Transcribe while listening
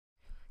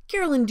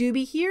Carolyn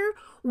Dube here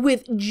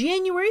with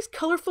January's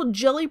colorful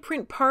jelly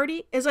print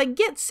party. As I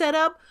get set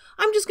up,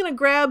 I'm just going to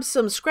grab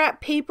some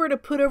scrap paper to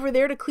put over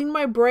there to clean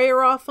my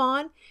brayer off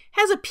on.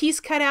 Has a piece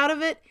cut out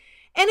of it,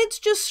 and it's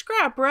just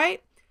scrap,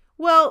 right?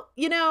 Well,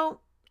 you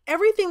know,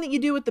 everything that you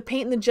do with the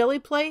paint and the jelly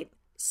plate,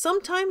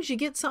 sometimes you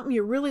get something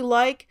you really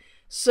like.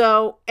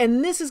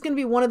 And this is going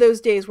to be one of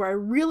those days where I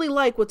really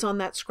like what's on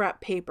that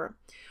scrap paper.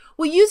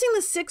 Well, using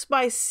the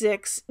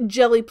 6x6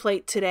 jelly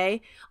plate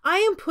today, I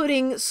am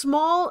putting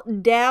small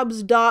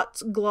dabs,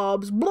 dots,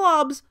 globs,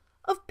 blobs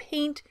of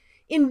paint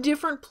in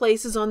different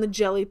places on the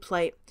jelly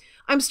plate.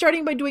 I'm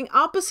starting by doing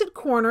opposite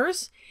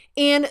corners,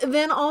 and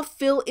then I'll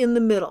fill in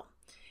the middle.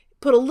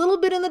 Put a little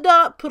bit in the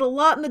dot, put a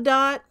lot in the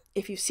dot.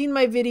 If you've seen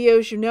my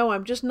videos, you know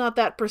I'm just not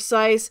that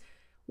precise.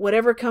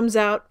 Whatever comes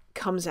out,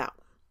 comes out.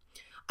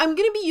 I'm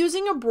going to be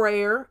using a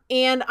brayer,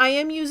 and I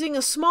am using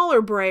a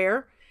smaller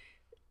brayer.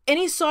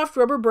 Any soft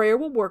rubber brayer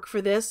will work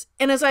for this.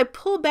 And as I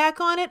pull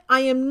back on it, I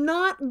am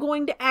not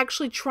going to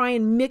actually try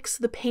and mix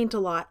the paint a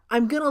lot.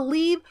 I'm going to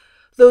leave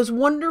those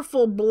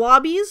wonderful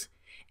blobbies,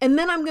 and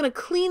then I'm going to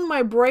clean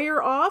my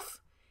brayer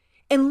off.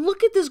 And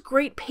look at this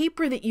great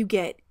paper that you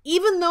get.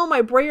 Even though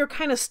my brayer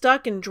kind of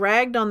stuck and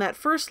dragged on that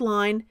first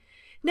line,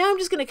 now I'm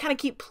just going to kind of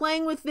keep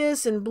playing with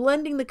this and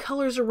blending the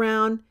colors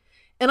around.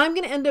 And I'm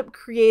going to end up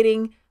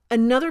creating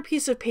another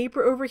piece of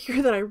paper over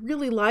here that I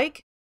really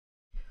like.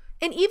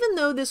 And even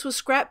though this was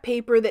scrap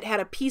paper that had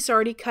a piece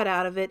already cut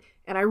out of it,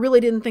 and I really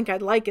didn't think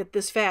I'd like it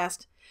this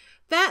fast,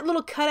 that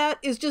little cutout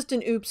is just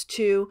an oops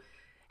too.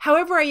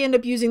 However I end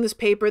up using this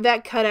paper,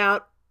 that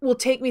cutout will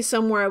take me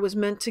somewhere I was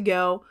meant to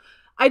go.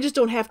 I just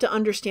don't have to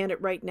understand it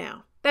right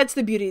now. That's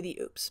the beauty of the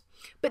oops.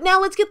 But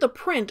now let's get the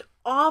print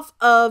off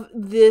of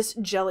this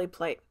jelly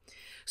plate.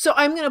 So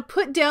I'm going to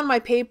put down my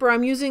paper.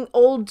 I'm using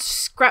old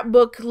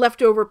scrapbook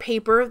leftover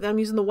paper. I'm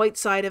using the white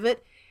side of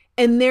it.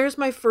 And there's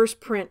my first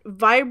print.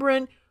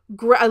 Vibrant.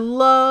 I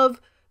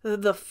love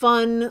the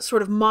fun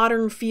sort of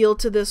modern feel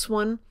to this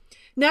one.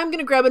 Now I'm going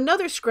to grab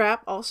another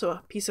scrap, also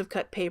a piece of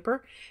cut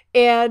paper,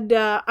 and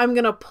I'm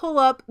going to pull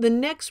up the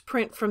next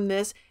print from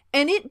this,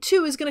 and it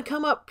too is going to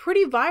come up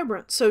pretty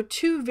vibrant. So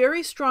two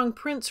very strong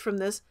prints from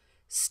this,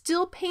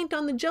 still paint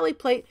on the jelly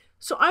plate.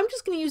 So I'm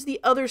just going to use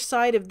the other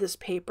side of this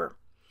paper.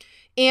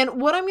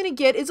 And what I'm going to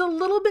get is a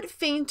little bit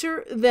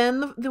fainter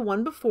than the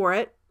one before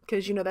it,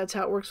 because you know that's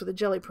how it works with the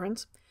jelly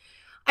prints.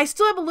 I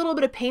still have a little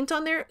bit of paint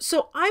on there,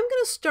 so I'm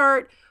going to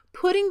start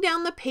putting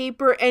down the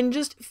paper and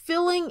just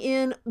filling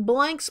in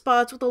blank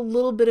spots with a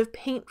little bit of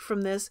paint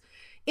from this.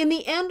 In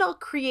the end, I'll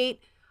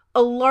create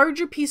a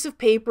larger piece of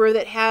paper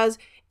that has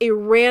a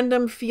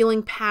random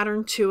feeling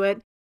pattern to it.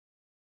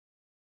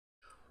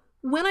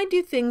 When I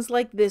do things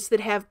like this that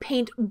have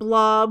paint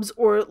blobs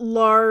or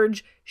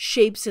large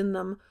shapes in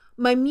them,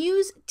 my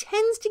muse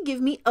tends to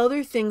give me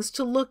other things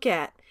to look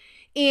at.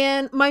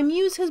 And my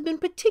muse has been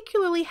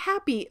particularly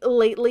happy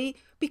lately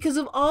because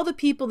of all the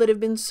people that have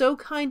been so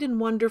kind and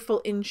wonderful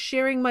in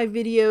sharing my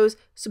videos,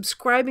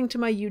 subscribing to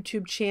my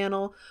YouTube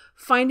channel,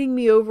 finding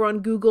me over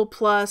on Google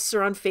Plus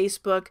or on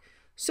Facebook.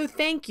 So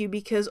thank you,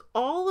 because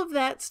all of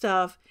that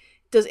stuff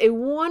does a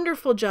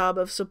wonderful job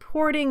of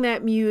supporting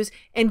that muse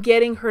and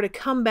getting her to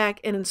come back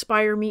and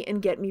inspire me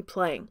and get me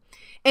playing.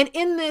 And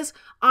in this,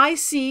 I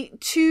see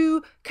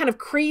two kind of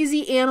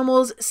crazy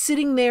animals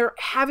sitting there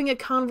having a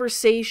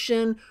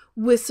conversation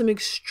with some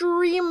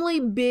extremely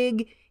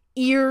big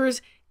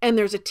ears, and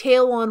there's a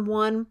tail on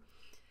one.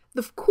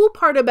 The cool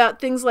part about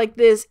things like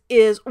this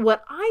is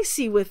what I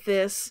see with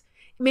this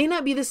may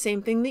not be the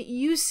same thing that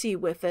you see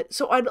with it.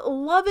 So I'd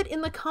love it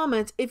in the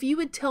comments if you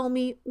would tell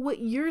me what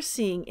you're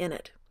seeing in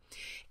it.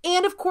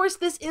 And of course,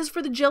 this is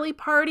for the jelly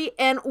party,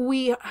 and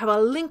we have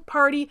a link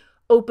party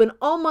open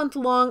all month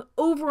long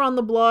over on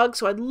the blog.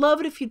 So I'd love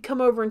it if you'd come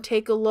over and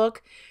take a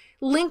look.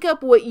 Link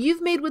up what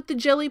you've made with the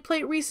jelly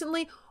plate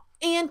recently,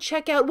 and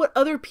check out what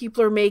other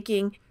people are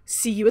making.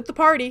 See you at the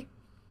party.